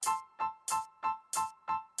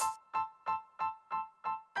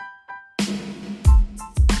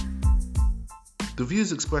The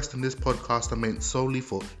views expressed in this podcast are meant solely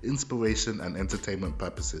for inspiration and entertainment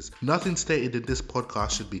purposes. Nothing stated in this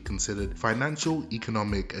podcast should be considered financial,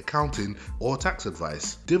 economic, accounting, or tax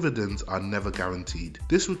advice. Dividends are never guaranteed.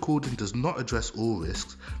 This recording does not address all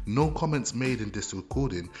risks. No comments made in this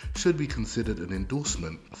recording should be considered an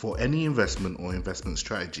endorsement for any investment or investment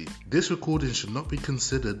strategy. This recording should not be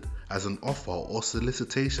considered as an offer or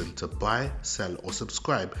solicitation to buy, sell, or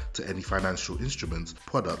subscribe to any financial instruments,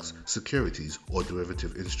 products, securities, or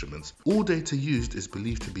derivative instruments. All data used is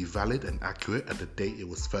believed to be valid and accurate at the date it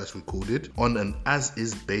was first recorded on an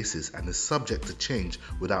as-is basis and is subject to change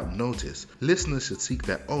without notice. Listeners should seek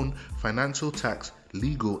their own financial, tax,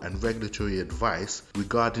 legal and regulatory advice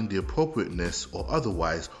regarding the appropriateness or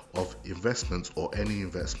otherwise of investments or any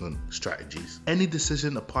investment strategies. Any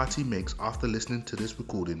decision a party makes after listening to this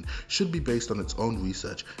recording should be based on its own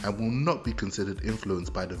research and will not be considered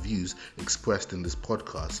influenced by the views expressed in this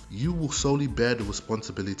podcast. You will solely bear the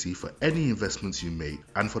responsibility for any investments you make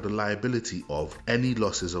and for the liability of any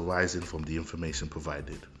losses arising from the information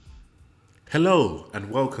provided. Hello and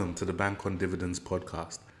welcome to the Bank on Dividends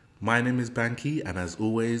podcast. My name is Banky, and as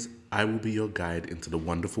always, I will be your guide into the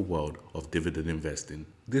wonderful world of dividend investing.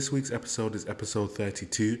 This week's episode is episode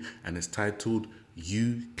 32 and it's titled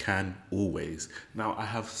You Can Always. Now, I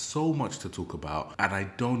have so much to talk about and I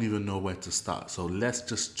don't even know where to start, so let's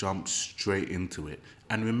just jump straight into it.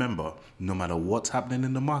 And remember, no matter what's happening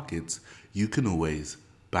in the markets, you can always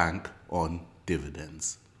bank on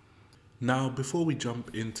dividends. Now, before we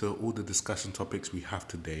jump into all the discussion topics we have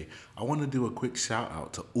today, I want to do a quick shout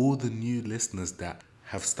out to all the new listeners that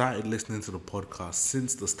have started listening to the podcast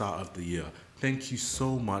since the start of the year. Thank you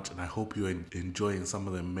so much, and I hope you're enjoying some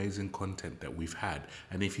of the amazing content that we've had.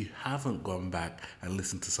 And if you haven't gone back and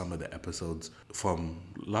listened to some of the episodes from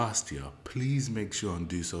last year, please make sure and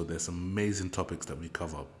do so. There's some amazing topics that we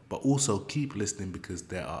cover. But also keep listening because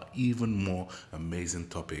there are even more amazing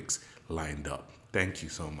topics lined up. Thank you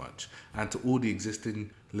so much. And to all the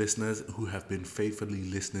existing listeners who have been faithfully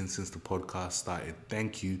listening since the podcast started,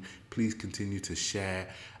 thank you. Please continue to share,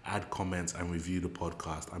 add comments, and review the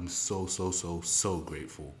podcast. I'm so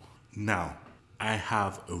grateful. Now, I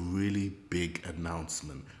have a really big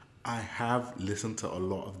announcement. I have listened to a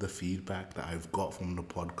lot of the feedback that I've got from the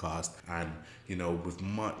podcast, and, with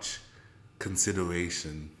much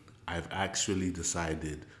consideration, I've actually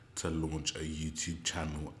decided to launch a YouTube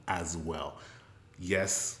channel as well.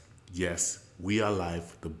 Yes, we are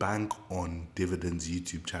live. The Bank on Dividends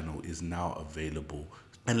YouTube channel is now available.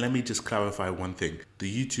 And let me just clarify one thing.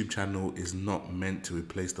 The YouTube channel is not meant to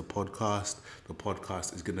replace the podcast. The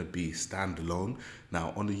podcast is going to be standalone.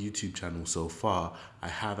 Now, on the YouTube channel so far, I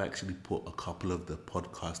have actually put a couple of the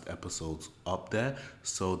podcast episodes up there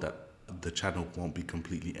so that the channel won't be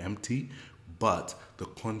completely empty. But the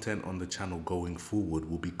content on the channel going forward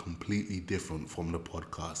will be completely different from the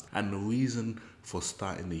podcast. And the reason for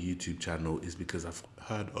starting the YouTube channel is because I've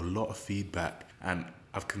heard a lot of feedback, and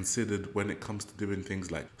I've considered when it comes to doing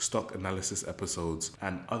things like stock analysis episodes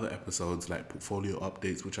and other episodes like portfolio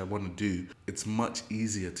updates, which I want to do, it's much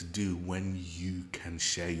easier to do when you can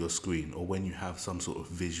share your screen or when you have some sort of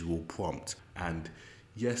visual prompt. And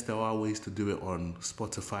yes, there are ways to do it on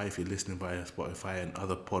Spotify if you're listening via Spotify and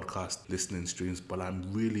other podcast listening streams, but I'm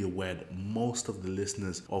really aware that most of the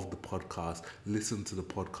listeners of the podcast listen to the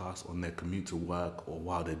podcast on their commute to work or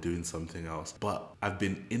while they're doing something else. But I've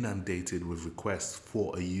been inundated with requests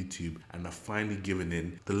for a YouTube, and I've finally given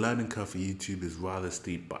in. The learning curve for YouTube is rather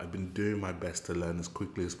steep, but I've been doing my best to learn as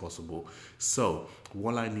quickly as possible. So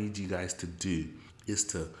what I need you guys to do is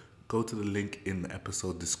to go to the link in the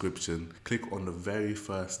episode description, click on the very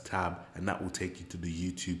first tab, and that will take you to the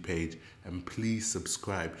YouTube page. And please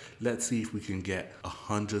subscribe. Let's see if we can get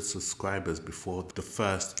 100 subscribers before the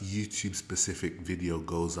first YouTube specific video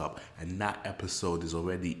goes up. And that episode is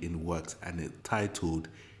already in works and it's titled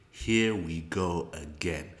Here We Go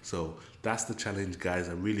Again. So that's the challenge, guys.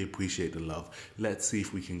 I really appreciate the love. Let's see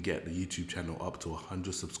if we can get the YouTube channel up to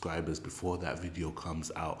 100 subscribers before that video comes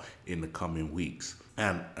out in the coming weeks.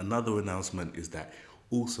 And another announcement is that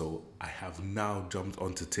also I have now jumped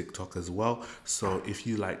onto TikTok as well. So if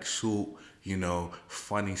you like short,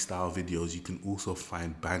 funny style videos, you can also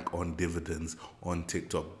find Bank on Dividends on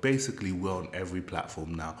TikTok. Basically, we're on every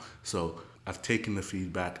platform now. So I've taken the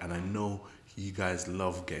feedback, and I know you guys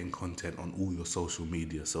love getting content on all your social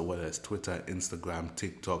media. So whether it's Twitter, Instagram,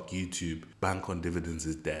 TikTok, YouTube, Bank on Dividends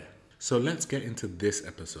is there. So let's get into this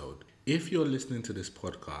episode. If you're listening to this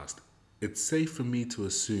podcast, it's safe for me to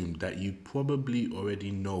assume that you probably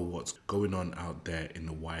already know what's going on out there in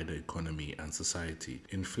the wider economy and society.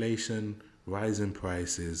 Inflation, rising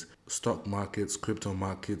prices, stock markets, crypto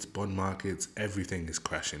markets, bond markets, everything is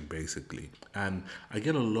crashing basically. And I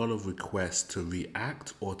get a lot of requests to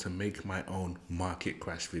react or to make my own market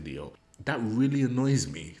crash video. That really annoys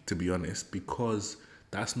me, to be honest, because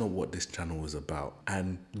that's not what this channel is about.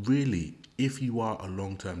 And really, if you are a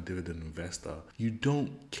long-term dividend investor, you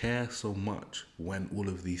don't care so much when all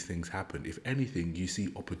of these things happen. If anything, you see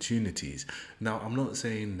opportunities. Now, I'm not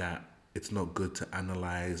saying that it's not good to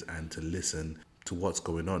analyze and to listen to what's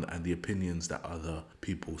going on and the opinions that other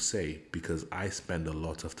people say, because I spend a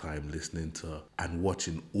lot of time listening to and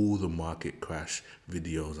watching all the market crash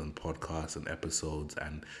videos and podcasts and episodes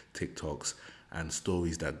and TikToks and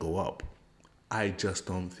stories that go up. I just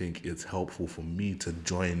don't think it's helpful for me to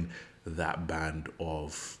join that band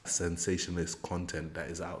of sensationalist content that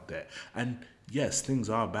is out there. And yes, things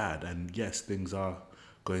are bad, and yes, things are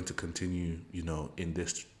going to continue, in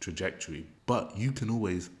this trajectory. But you can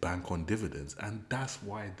always bank on dividends, and that's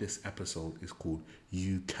why this episode is called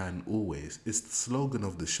You Can Always. It's the slogan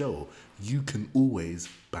of the show. You can always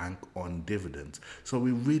bank on dividends. So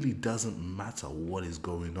it really doesn't matter what is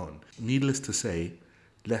going on. Needless to say,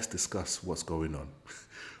 let's discuss what's going on.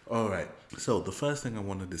 All right, so the first thing I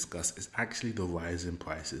want to discuss is actually the rise in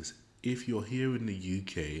prices. If you're here in the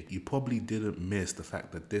UK, you probably didn't miss the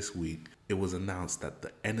fact that this week it was announced that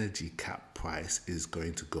the energy cap price is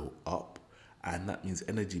going to go up. And that means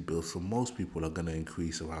energy bills for most people are going to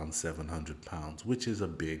increase around £700, which is a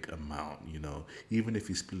big amount, Even if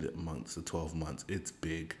you split it amongst the 12 months, it's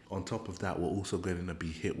big. On top of that, we're also going to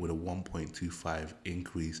be hit with a 1.25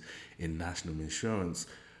 increase in national insurance,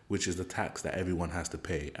 which is the tax that everyone has to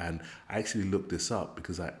pay. And I actually looked this up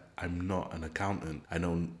because I'm not an accountant. I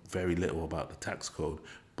know very little about the tax code,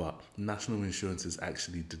 but national insurance is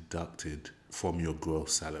actually deducted from your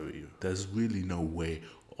gross salary. There's really no way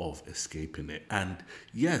of escaping it. And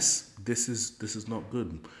yes, this is not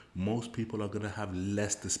good. Most people are going to have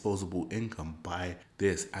less disposable income by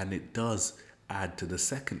this, and it does add to the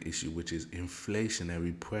second issue, which is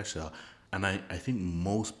inflationary pressure. And I think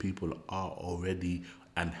most people are already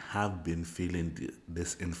and have been feeling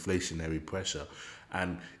this inflationary pressure.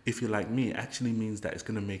 And if you're like me, it actually means that it's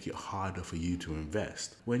going to make it harder for you to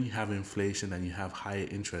invest. When you have inflation and you have higher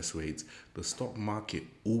interest rates, the stock market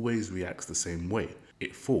always reacts the same way.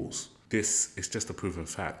 It falls. This is just a proven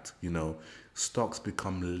fact. Stocks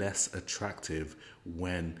become less attractive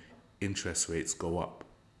when interest rates go up.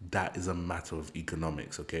 That is a matter of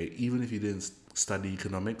economics, okay? Even if you didn't study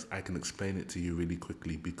economics, I can explain it to you really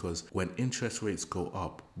quickly, because when interest rates go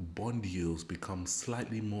up, bond yields become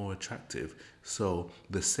slightly more attractive. So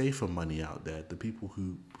the safer money out there, the people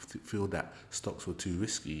who feel that stocks were too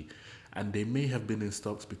risky, and they may have been in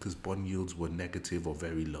stocks because bond yields were negative or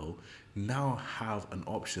very low, now have an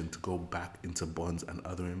option to go back into bonds and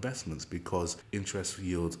other investments, because interest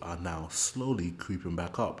yields are now slowly creeping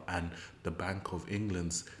back up, and the Bank of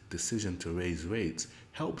England's decision to raise rates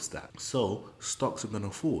helps that. So stocks are going to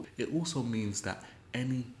fall. It also means that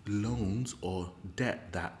any loans or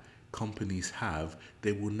debt that companies have,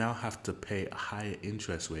 they will now have to pay a higher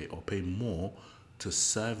interest rate or pay more to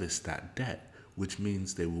service that debt, which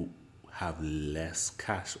means they will have less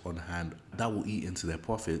cash on hand that will eat into their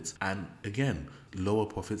profits. And again, lower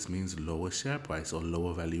profits means lower share price or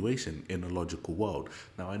lower valuation in a logical world.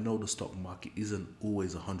 Now, I know the stock market isn't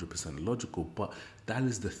always 100% logical, but that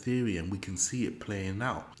is the theory, and we can see it playing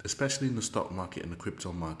out, especially in the stock market and the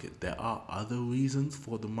crypto market. There are other reasons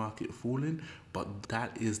for the market falling, but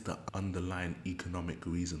that is the underlying economic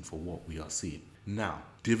reason for what we are seeing. Now,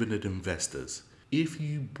 dividend investors, if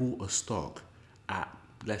you bought a stock at,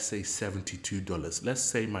 let's say, $72. Let's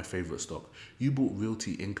say my favorite stock. You bought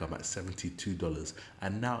Realty Income at $72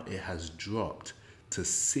 and now it has dropped to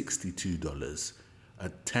 $62, a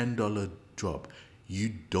 $10 drop.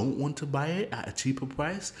 You don't want to buy it at a cheaper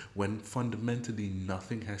price when fundamentally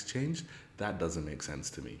nothing has changed? That doesn't make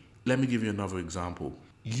sense to me. Let me give you another example.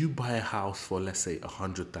 You buy a house for, let's say,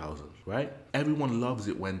 $100,000, right? Everyone loves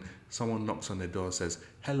it when someone knocks on their door and says,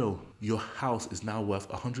 "Hello, your house is now worth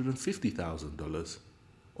 $150,000.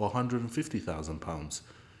 or £150,000.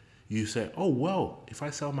 You say, "Oh, well, if I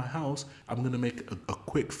sell my house, I'm going to make a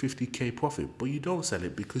quick 50k profit." But you don't sell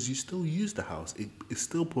it because you still use the house. It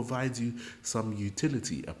still provides you some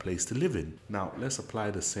utility, a place to live in. Now, let's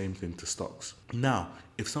apply the same thing to stocks. Now,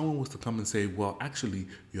 if someone was to come and say, "Well, actually,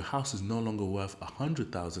 your house is no longer worth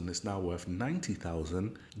 100,000, it's now worth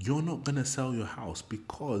 90,000, you're not going to sell your house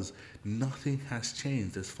because nothing has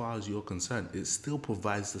changed as far as you're concerned. It still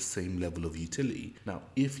provides the same level of utility. Now,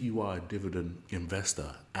 if you are a dividend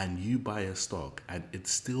investor and you buy a stock and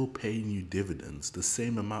it's still paying you dividends, the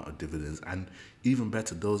same amount of dividends, and even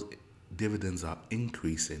better, those dividends are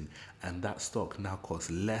increasing and that stock now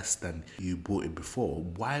costs less than you bought it before,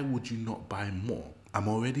 why would you not buy more? I'm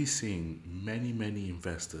already seeing many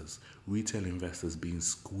investors, retail investors, being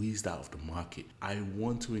squeezed out of the market. I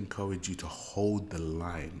want to encourage you to hold the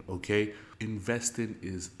line, okay? Investing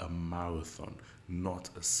is a marathon, not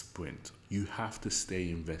a sprint. You have to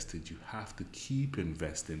stay invested. You have to keep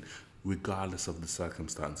investing regardless of the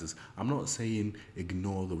circumstances. I'm not saying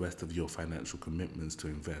ignore the rest of your financial commitments to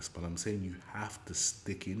invest, but I'm saying you have to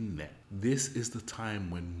stick in there. This is the time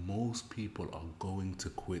when most people are going to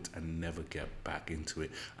quit and never get back into it.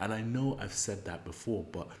 And I know I've said that before,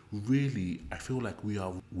 but really I feel like we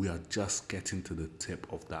are just getting to the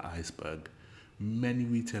tip of the iceberg. Many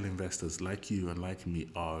retail investors like you and like me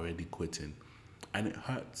are already quitting, and it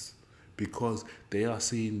hurts because they are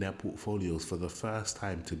seeing their portfolios for the first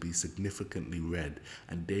time to be significantly red,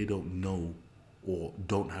 and they don't know or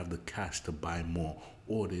don't have the cash to buy more,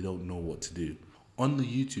 or they don't know what to do. On the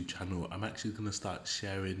YouTube channel, I'm actually going to start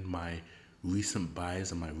sharing my recent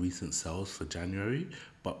buys and my recent sells for January,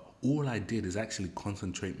 but all I did is actually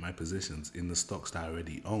concentrate my positions in the stocks that I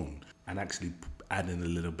already own and actually add in a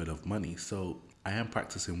little bit of money. So I am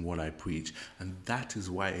practicing what I preach, and that is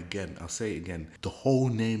why, again, I'll say it again, the whole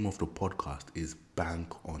name of the podcast is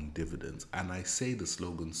Bank on Dividends. And I say the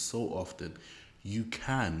slogan so often, you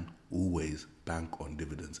can always bank on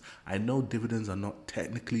dividends. I know dividends are not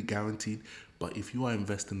technically guaranteed, but if you are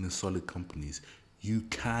investing in solid companies, you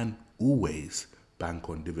can always bank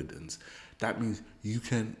on dividends. That means you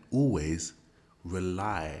can always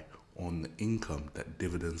rely on the income that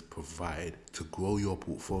dividends provide to grow your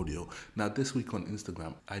portfolio. Now, this week on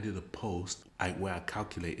Instagram, I did a post where I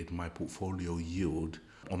calculated my portfolio yield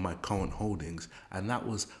on my current holdings, and that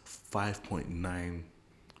was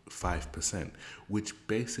 5.95%, which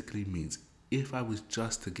basically means if I was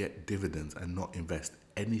just to get dividends and not invest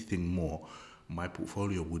anything more, my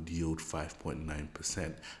portfolio would yield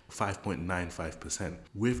 5.9%, 5.95%.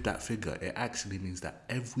 With that figure, it actually means that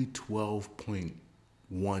every 12.1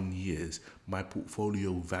 years, my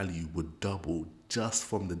portfolio value would double just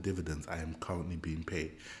from the dividends I am currently being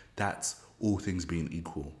paid. That's all things being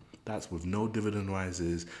equal. That's with no dividend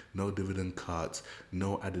rises, no dividend cuts,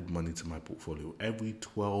 no added money to my portfolio. Every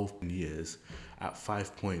 12 years at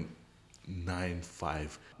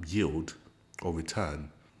 5.95 yield or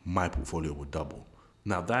return, my portfolio would double.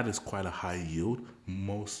 Now, that is quite a high yield.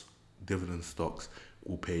 Most dividend stocks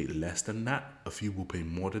will pay less than that. A few will pay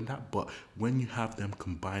more than that. But when you have them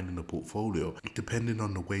combined in a portfolio, depending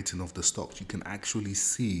on the weighting of the stocks, you can actually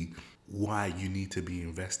see why you need to be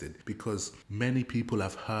invested. Because many people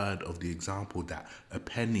have heard of the example that a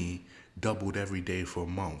penny doubled every day for a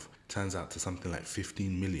month turns out to something like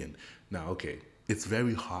 15 million. Now, okay, it's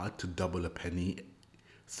very hard to double a penny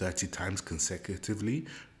 30 times consecutively,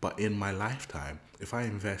 but in my lifetime, if I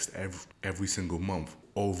invest every single month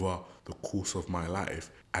over the course of my life,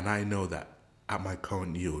 and I know that at my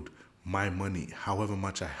current yield, my money, however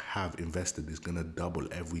much I have invested, is going to double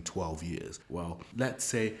every 12 years. Well, let's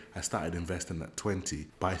say I started investing at 20.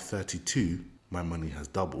 By 32, my money has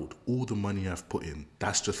doubled. All the money I've put in,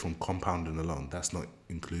 that's just from compounding alone. That's not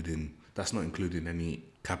including any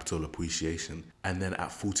capital appreciation. And then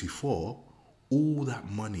at 44, all that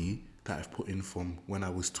money that I've put in from when I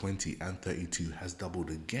was 20 and 32 has doubled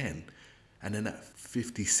again. And then at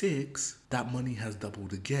 56, that money has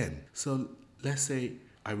doubled again. So let's say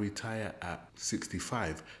I retire at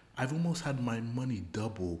 65. I've almost had my money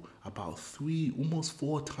double about 3, almost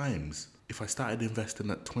 4 times. If I started investing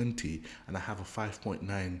at 20 and I have a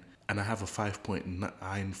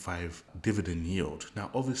 5.95 dividend yield. Now,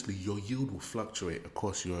 obviously, your yield will fluctuate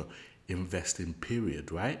across your investing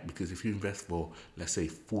period, right? Because if you invest for, let's say,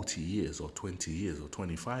 40 years or 20 years or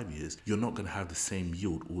 25 years, you're not going to have the same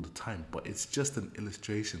yield all the time. But it's just an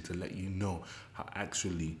illustration to let you know how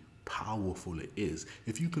actually powerful it is.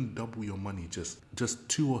 If you can double your money just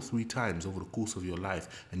 2 or 3 times over the course of your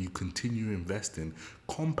life and you continue investing,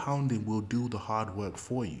 compounding will do the hard work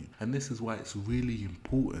for you. And this is why it's really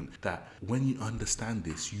important that when you understand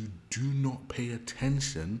this, you do not pay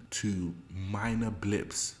attention to minor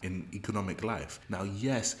blips in economic life. Now,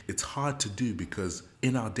 yes, it's hard to do because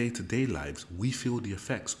in our day-to-day lives, we feel the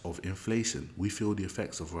effects of inflation. We feel the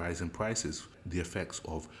effects of rising prices, the effects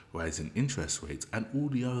of rising interest rates, and all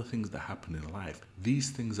the other things that happen in life. These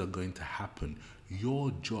things are going to happen.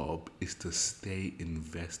 Your job is to stay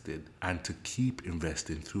invested and to keep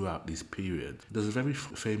investing throughout this period. There's a very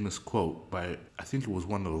famous quote by, I think it was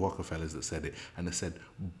one of the Rockefellers that said it, and it said,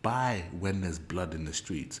 "Buy when there's blood in the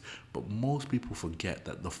streets." But most people forget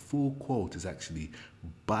that the full quote is actually,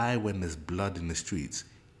 "Buy when there's blood in the streets,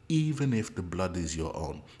 even if the blood is your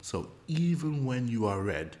own. So even when you are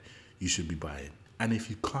red, you should be buying. And if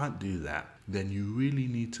you can't do that, then you really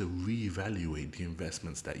need to reevaluate the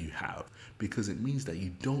investments that you have, because it means that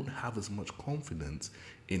you don't have as much confidence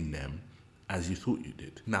in them as you thought you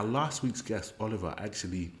did. Now, last week's guest, Oliver,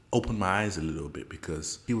 actually opened my eyes a little bit,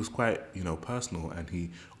 because he was quite, personal, and he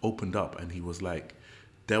opened up and he was like,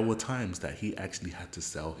 there were times that he actually had to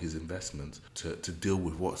sell his investments to deal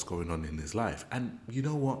with what's going on in his life. And you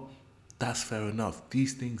know what? That's fair enough.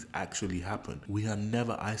 These things actually happen. We are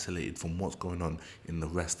never isolated from what's going on in the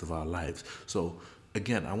rest of our lives. So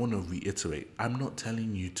again, I want to reiterate, I'm not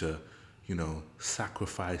telling you to,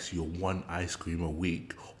 sacrifice your one ice cream a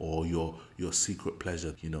week or your secret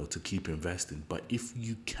pleasure, to keep investing. But if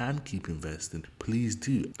you can keep investing, please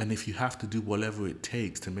do. And if you have to do whatever it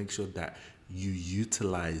takes to make sure that you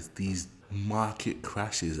utilize these market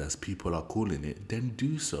crashes, as people are calling it, then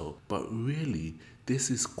do so. But really,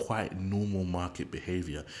 this is quite normal market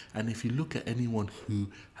behavior. And if you look at anyone who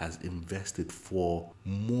has invested for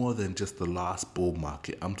more than just the last bull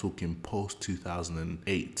market, I'm talking post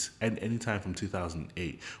 2008, and anytime from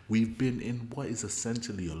 2008, we've been in what is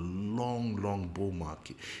essentially a long bull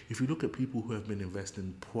market. If you look at people who have been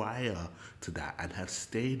investing prior to that and have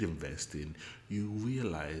stayed investing, you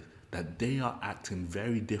realize that they are acting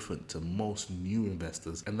very different to most new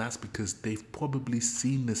investors. And that's because they've probably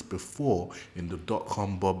seen this before in the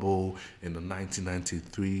dot-com bubble, in the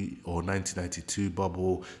 1993 or 1992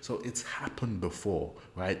 bubble. So it's happened before,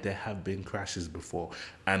 right? There have been crashes before.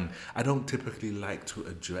 And I don't typically like to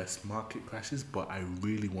address market crashes, but I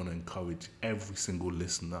really want to encourage every single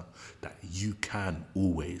listener that you can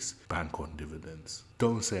always bank on dividends.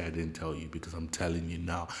 Don't say I didn't tell you, because I'm telling you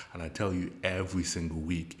now, and I tell you every single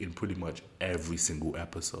week in pretty much every single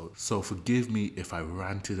episode. So forgive me if I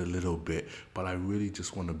ranted a little bit, but I really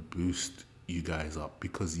just want to boost you guys up,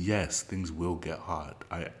 because yes, things will get hard.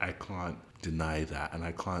 I can't deny that, and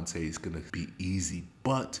I can't say it's going to be easy.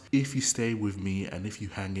 But if you stay with me, and if you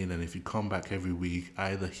hang in, and if you come back every week,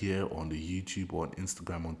 either here on the YouTube or on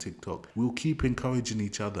Instagram, on TikTok, we'll keep encouraging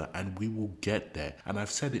each other, and we will get there. And I've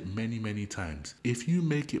said it many times. If you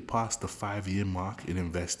make it past the 5-year mark in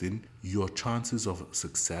investing, your chances of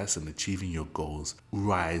success and achieving your goals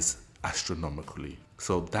rise astronomically.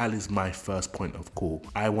 So that is my first point of call.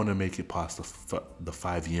 I want to make it past the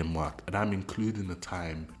 5-year mark, and I'm including the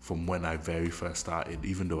time from when I very first started,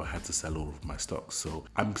 even though I had to sell all of my stocks. So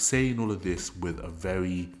I'm saying all of this with a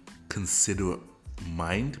very considerate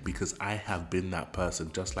mind, because I have been that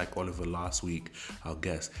person, just like Oliver last week, our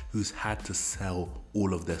guest, who's had to sell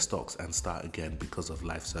all of their stocks and start again because of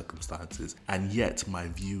life circumstances. And yet my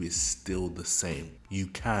view is still the same. You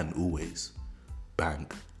can always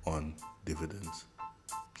bank on dividends.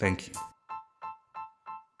 Thank you.